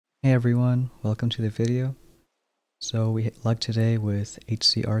Hey everyone, welcome to the video. So we hit luck today with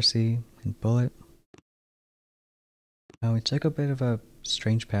HCRC and Bullet. We took a bit of a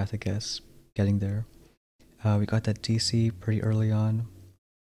strange path, I guess, getting there. We got that DC pretty early on.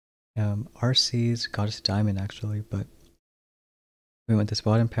 RCs got us Diamond actually, but we went this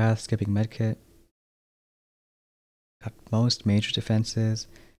bottom path, skipping Medkit. Got most major defenses.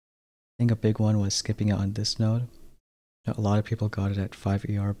 I think a big one was skipping it on this node. A lot of people got it at 5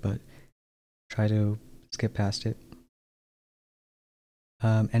 ER, but try to skip past it.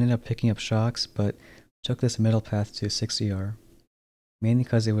 Ended up picking up shocks, but took this middle path to 6 ER, mainly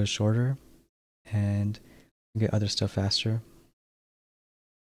because it was shorter and you get other stuff faster.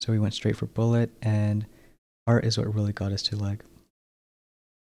 So we went straight for Bullet, and Art is what really got us to leg.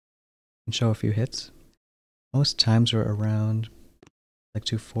 And show a few hits. Most times were around like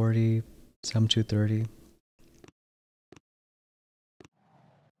 240, some 230.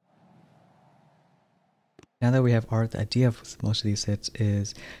 Now that we have Art, the idea of most of these hits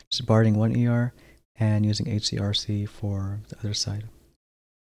is just barding 1 ER and using HCRC for the other side.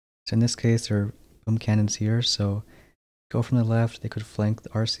 So in this case, there are boom cannons here, so go from the left, they could flank the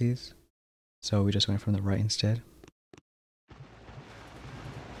RCs. So we just went from the right instead.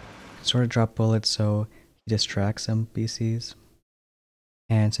 Sort of drop bullets so he distracts some BCs.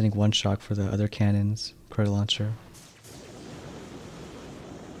 And sending one shock for the other cannons, credit launcher.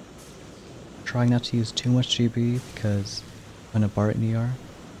 Trying not to use too much GB because I'm gonna bar it in ER.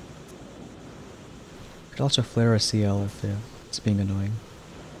 Could also flare a CL if it's being annoying.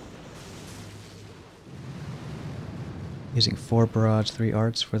 Using 4 barrage, 3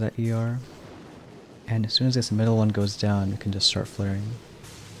 arts for that ER. And as soon as this middle one goes down, you can just start flaring.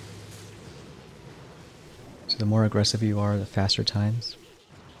 So the more aggressive you are, the faster times.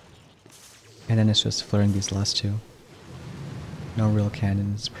 And then it's just flaring these last two. No real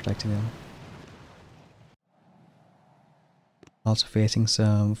cannons protecting them. Also facing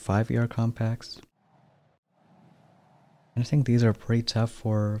some 5 ER compacts. And I think these are pretty tough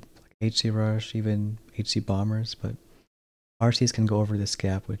for like HC Rush, even HC Bombers, but RCs can go over this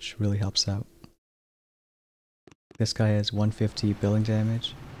gap, which really helps out. This guy has 150 billing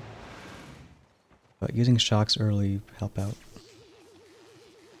damage, but using shocks early help out.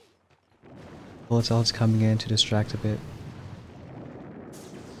 Bullets all just coming in to distract a bit.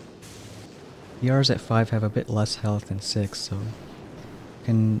 ERs at 5 have a bit less health than 6, so you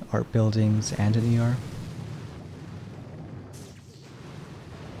can art buildings and an ER.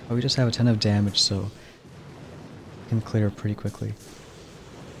 But we just have a ton of damage, so you can clear pretty quickly.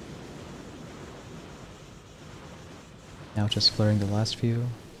 Now just flaring the last few.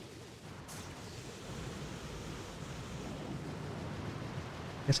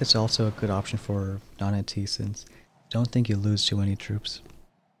 I guess it's also a good option for non-NT since I don't think you lose too many troops.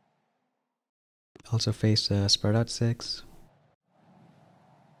 Also face spread out 6. I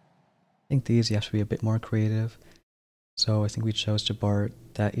think these you have to be a bit more creative. So I think we chose to bar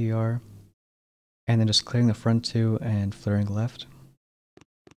that ER. And then just clearing the front 2 and flaring left.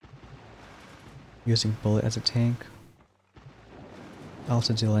 Using Bullet as a tank.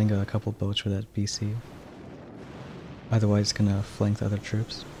 Also delaying a couple boats for that BC. Otherwise it's gonna flank the other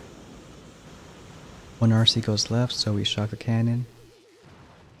troops. One RC goes left, so we shock the cannon.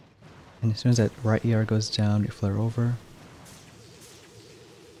 And as soon as that right ER goes down, we flare over.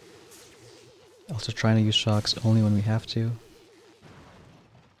 Also trying to use shocks only when we have to.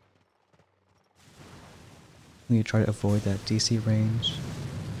 We try to avoid that DC range.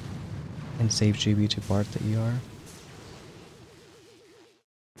 And save GB to BART the ER.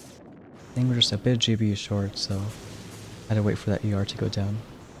 I think we're just a bit GB short, so I had to wait for that ER to go down.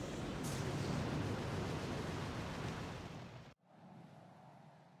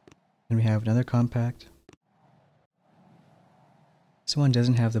 And we have another compact. This one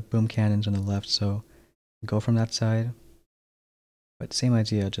doesn't have the boom cannons on the left, so go from that side. But same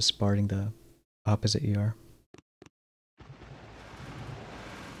idea, just barring the opposite ER.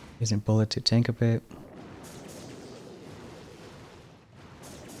 Using Bullet to tank a bit.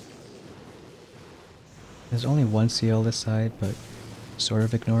 There's only one CL this side, but sort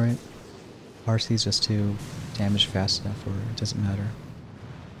of ignore it. RC's just too damage fast enough where it doesn't matter.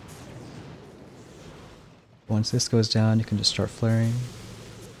 Once this goes down, you can just start flaring.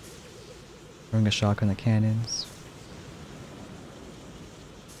 Throwing a shock on the cannons.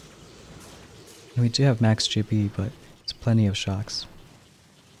 And we do have max GB, but it's plenty of shocks.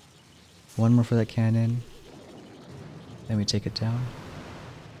 One more for that cannon. Then we take it down.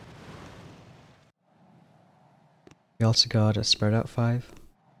 We also got a spread out 5.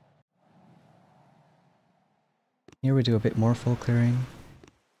 Here we do a bit more full clearing.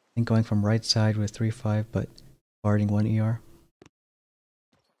 I think going from right side with 3-5 but barding 1 ER.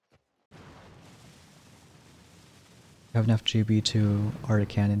 Have enough GB to art a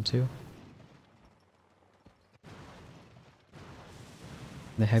cannon too.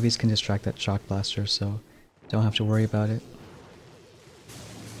 The heavies can distract that shock blaster, so don't have to worry about it.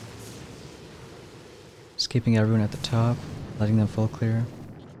 Just keeping everyone at the top, letting them full clear.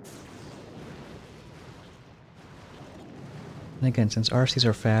 And again, since RCs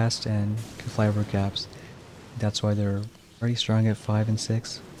are fast and can fly over gaps, that's why they're pretty strong at 5 and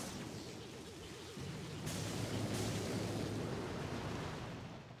 6.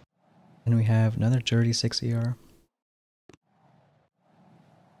 And we have another dirty 6 ER.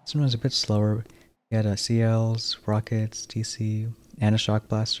 This one was a bit slower. He had CLs, rockets, DC, and a shock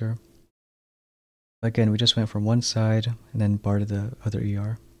blaster. But again, we just went from one side and then barded the other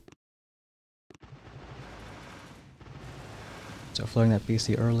ER. So floating that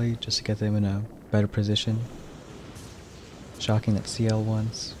BC early just to get them in a better position. Shocking that CL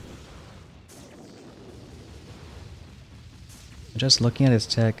once. Just looking at his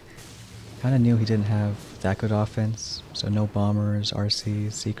tech, kind of knew he didn't have that good offense, so no bombers,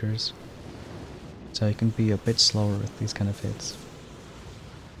 RCs, seekers. So he can be a bit slower with these kind of hits.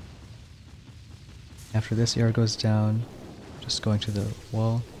 After this ER goes down, just going to the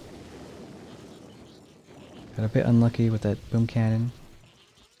wall. Got a bit unlucky with that boom cannon.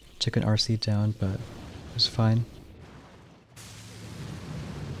 Took an RC down, but it was fine.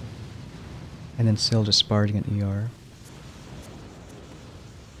 And then still just barding an ER.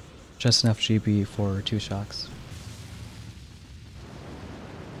 Just enough GB for 2 shocks.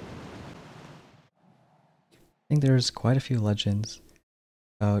 I think there's quite a few legends.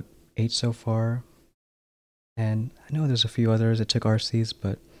 About 8 so far. And I know there's a few others that took RCs,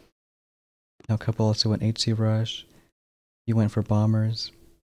 but a couple also went HC Rush. You went for bombers.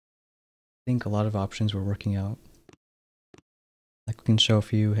 I think a lot of options were working out. Like we can show a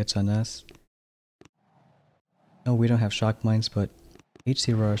few hits on us. No, we don't have shock mines, but HC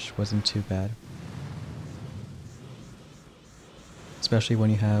Rush wasn't too bad. Especially when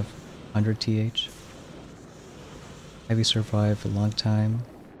you have 100 TH. Heavy survive a long time.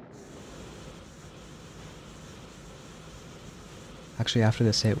 Actually, after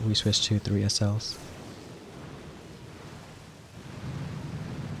this hit, we switched to 3 SLs.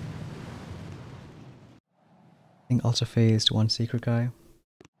 I think also phased 1 secret guy.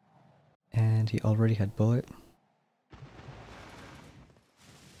 And he already had bullet.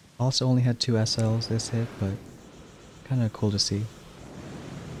 Also only had 2 SLs this hit, but kind of cool to see.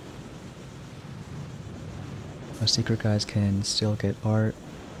 Those secret guys can still get art,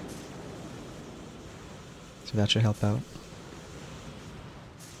 so that should help out.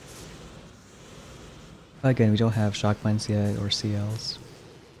 Again, we don't have shock mines yet or CLs,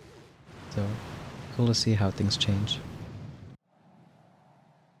 so cool to see how things change.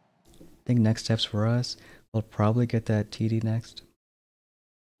 I think next steps for us, we'll probably get that TD next.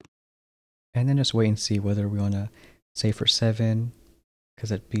 And then just wait and see whether we want to save for 7, because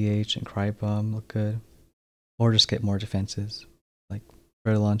that BH and Cry Bomb look good. Or just get more defenses, like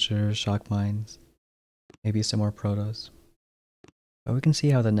Predator launchers, shock mines, maybe some more protos. But we can see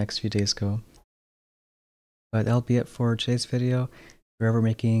how the next few days go. But that'll be it for today's video. If you're ever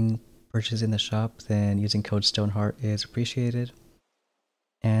making purchases in the shop, then using code STONEHEART is appreciated.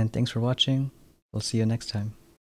 And thanks for watching. We'll see you next time.